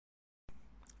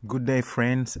Good day,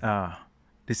 friends.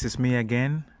 This is me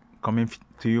again, coming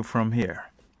to you from here.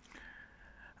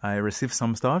 I received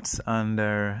some thoughts and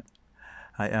I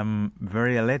am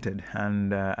very elated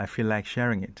and I feel like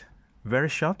sharing it. Very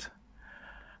short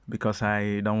because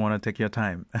I don't want to take your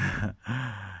time.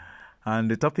 And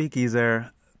the topic is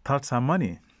thoughts are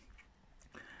money.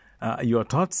 Your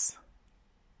thoughts,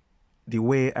 the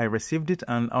way I received it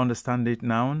and understand it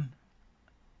now,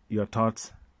 your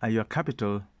thoughts are your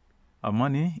capital of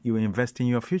money you invest in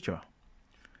your future.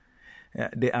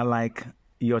 They are like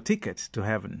your ticket to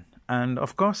heaven. And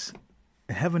of course,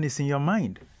 heaven is in your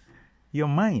mind. Your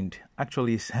mind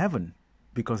actually is heaven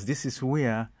because this is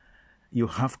where you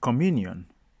have communion,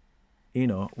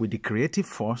 with the creative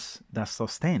force that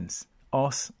sustains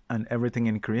us and everything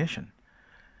in creation.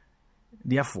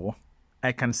 Therefore,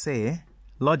 I can say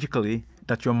logically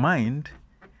that your mind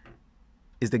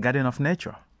is the guardian of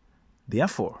nature.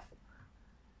 Therefore,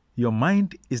 your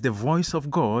mind is the voice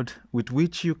of God with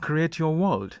which you create your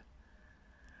world.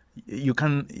 You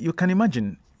can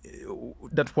imagine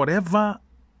that whatever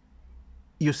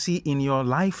you see in your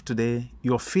life today,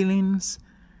 your feelings,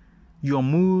 your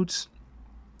moods,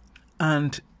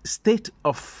 and standard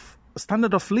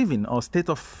of living or state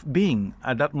of being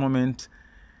at that moment,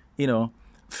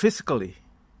 physically,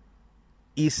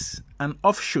 is an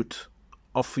offshoot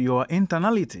of your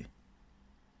internality.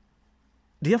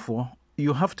 Therefore,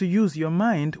 you have to use your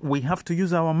mind, we have to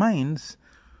use our minds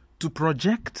to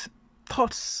project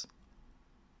thoughts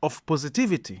of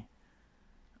positivity.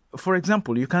 For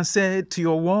example, you can say to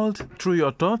your world through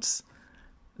your thoughts,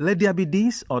 let there be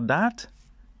this or that,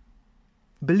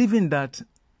 believing that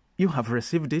you have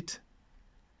received it,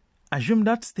 assume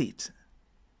that state,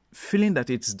 feeling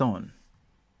that it's done.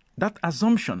 That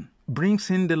assumption brings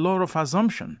in the law of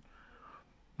assumption.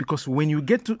 Because when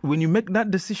you make that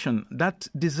decision, that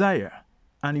desire,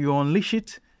 and you unleash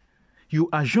it, you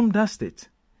assume that state.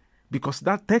 Because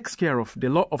that takes care of the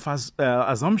law of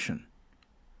assumption.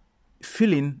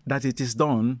 Feeling that it is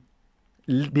done,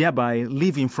 thereby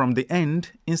living from the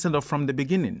end instead of from the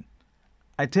beginning.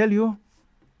 I tell you,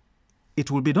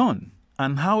 it will be done.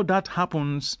 And how that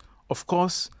happens, of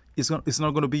course, is not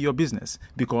going to be your business.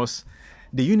 Because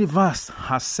the universe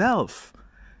herself,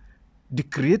 the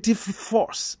creative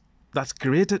force that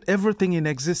created everything in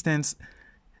existence,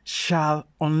 shall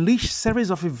unleash series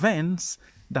of events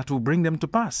that will bring them to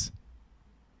pass.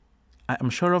 I am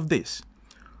sure of this.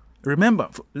 Remember,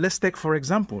 let's take for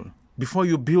example, before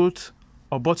you built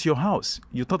or bought your house,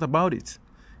 you thought about it,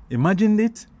 imagined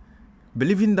it,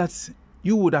 believing that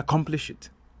you would accomplish it.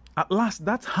 At last,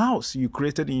 that house you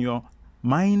created in your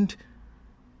mind,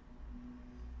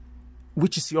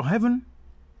 which is your heaven,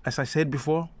 as I said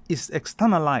before, is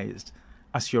externalized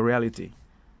as your reality.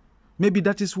 Maybe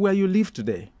that is where you live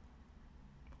today.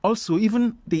 Also,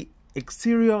 even the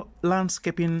exterior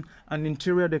landscaping and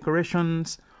interior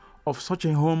decorations of such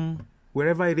a home,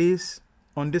 wherever it is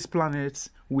on this planet,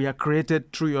 we are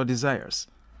created through your desires.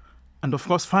 And of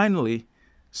course, finally,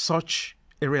 such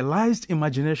a realized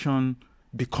imagination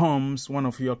becomes one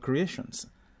of your creations.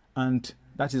 And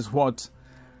that is what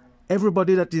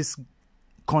everybody that is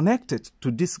connected to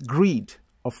this grid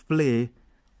of play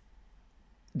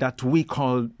that we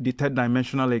call the third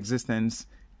dimensional existence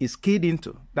is keyed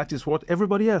into. That is what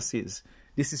everybody else is.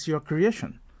 This is your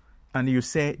creation. And you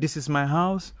say, this is my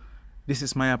house, this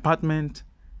is my apartment,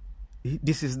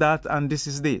 this is that, and this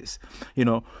is this.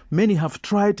 Many have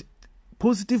tried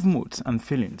positive moods and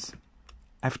feelings.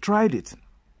 I've tried it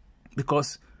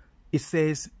because it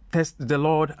says, test the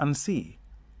Lord and see.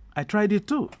 I tried it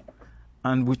too.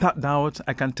 And without doubt,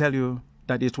 I can tell you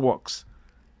that it works.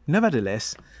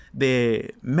 Nevertheless, the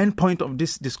main point of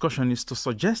this discussion is to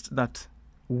suggest that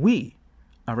we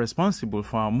are responsible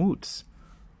for our moods,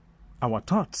 our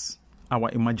thoughts, our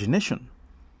imagination,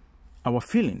 our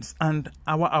feelings, and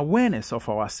our awareness of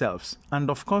ourselves, and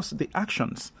of course the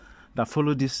actions that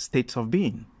follow these states of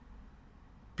being.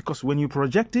 Because when you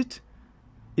project it,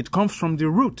 it comes from the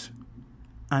root,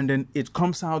 and then it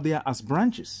comes out there as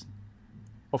branches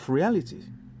of reality,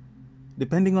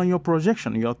 depending on your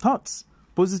projection, your thoughts,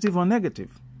 positive or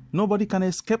negative. Nobody can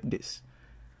escape this.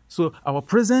 So our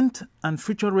present and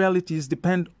future realities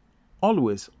depend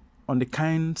always on the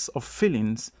kinds of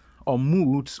feelings or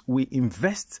moods we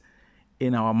invest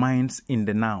in our minds in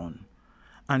the noun.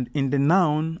 And in the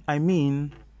noun, I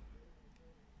mean,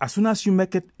 as soon as you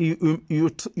make it,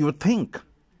 you think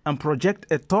and project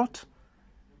a thought,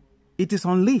 it is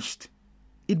unleashed.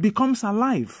 It becomes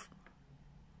alive,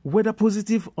 whether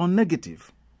positive or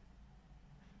negative.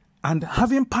 And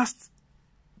having passed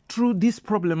through this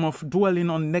problem of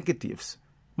dwelling on negatives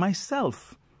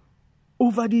myself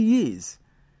over the years,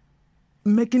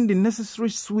 making the necessary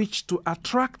switch to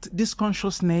attract this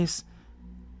consciousness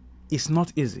is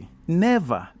not easy.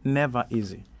 Never, never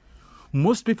easy.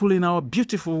 Most people in our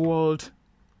beautiful world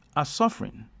are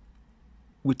suffering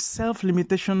with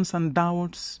self-limitations and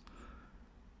doubts.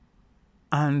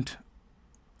 And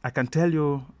I can tell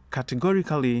you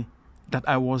categorically that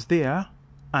I was there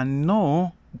and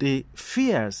know the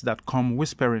fears that come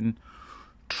whispering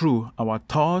through our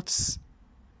thoughts,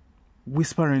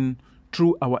 whispering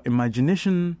through our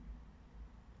imagination,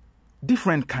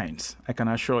 different kinds, I can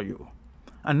assure you.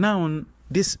 And now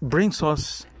this brings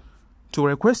us to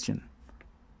a question.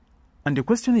 And the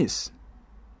question is,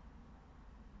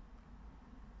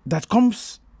 that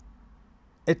comes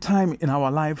a time in our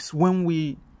lives when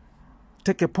we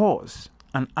take a pause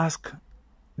and ask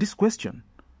this question: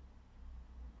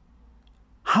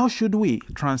 how should we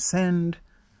transcend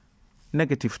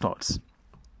negative thoughts?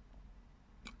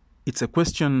 It's a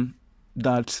question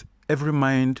that every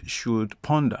mind should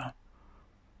ponder.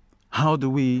 How do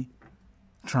we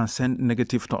transcend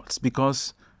negative thoughts?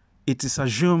 Because it is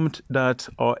assumed that,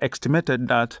 or estimated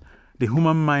that, the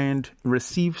human mind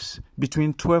receives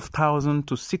between 12,000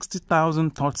 to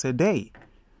 60,000 thoughts a day.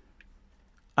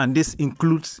 And this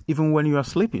includes even when you are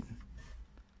sleeping.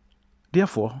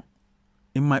 Therefore,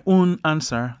 in my own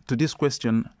answer to this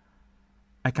question,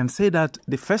 I can say that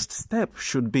the first step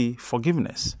should be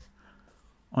forgiveness.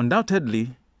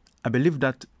 Undoubtedly, I believe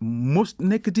that most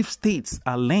negative states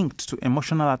are linked to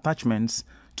emotional attachments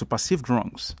to perceived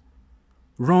wrongs.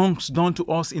 Wrongs done to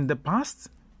us in the past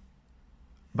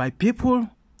by people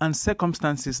and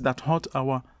circumstances that hurt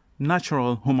our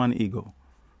natural human ego,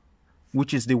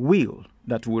 which is the will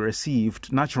that we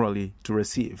received naturally to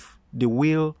receive. The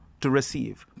will to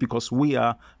receive, because we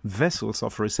are vessels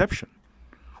of reception.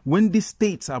 When these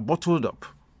states are bottled up,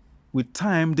 with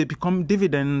time they become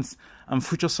dividends and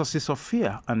future sources of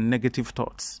fear and negative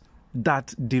thoughts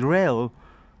that derail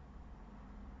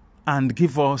and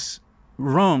give us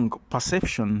wrong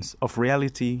perceptions of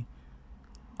reality,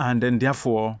 and then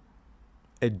therefore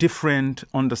a different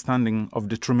understanding of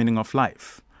the true meaning of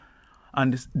life.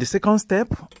 And the second step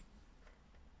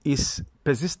is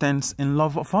persistence in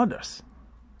love of others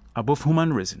above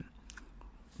human reason.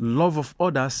 Love of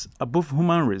others above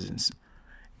human reasons.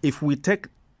 If we take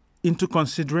into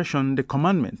consideration the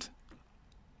commandment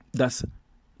that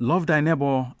love thy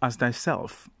neighbor as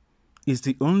thyself, is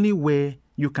the only way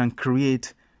you can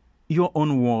create your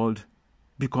own world,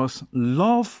 because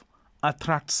love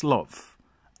attracts love,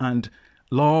 and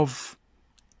love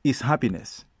is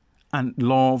happiness, and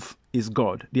love is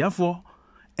God. Therefore,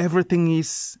 everything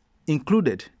is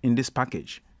included in this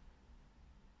package.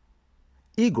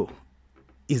 Ego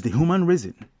is the human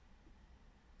reason,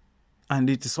 and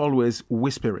it is always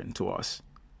whispering to us,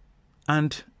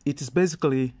 and it is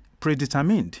basically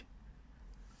predetermined.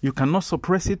 You cannot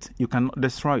suppress it, you cannot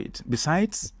destroy it.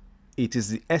 Besides, it is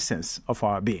the essence of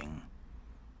our being,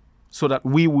 so that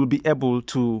we will be able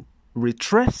to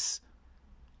retrace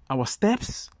our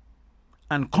steps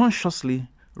and consciously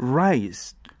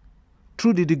rise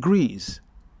through the degrees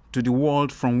to the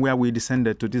world from where we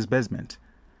descended to this basement.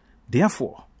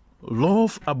 Therefore,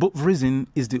 love above reason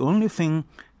is the only thing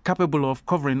capable of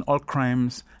covering all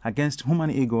crimes against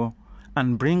human ego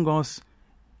and bring us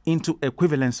into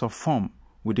equivalence of form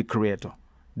with the Creator,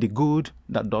 the good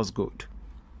that does good.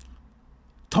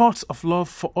 Thoughts of love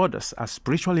for others are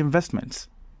spiritual investments.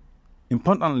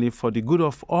 Importantly, for the good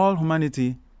of all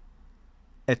humanity,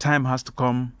 a time has to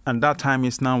come, and that time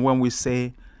is now when we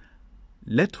say,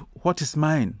 let what is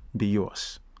mine be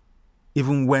yours,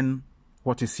 even when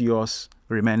what is yours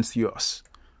remains yours.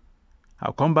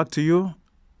 I'll come back to you.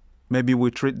 Maybe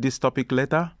we treat this topic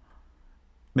later,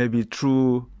 maybe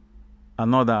through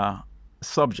another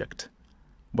subject.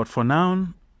 But for now,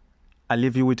 I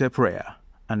leave you with a prayer,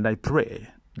 and I pray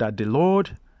that the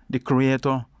Lord, the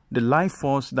Creator, the life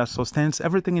force that sustains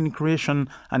everything in creation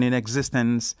and in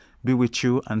existence, be with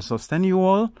you and sustain you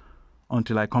all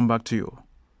until I come back to you.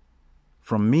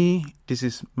 From me, this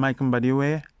is Mike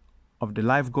Mbadiwe of the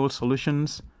Lifegoal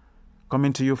Solutions,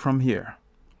 coming to you from here.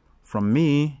 From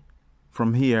me,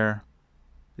 from here,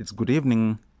 it's good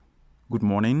evening, good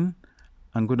morning,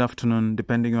 and good afternoon,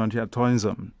 depending on your time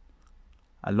zone.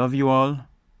 I love you all,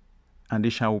 and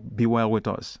it shall be well with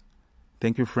us.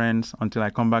 Thank you, friends, until I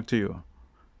come back to you.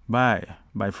 Bye.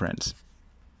 Bye, friends.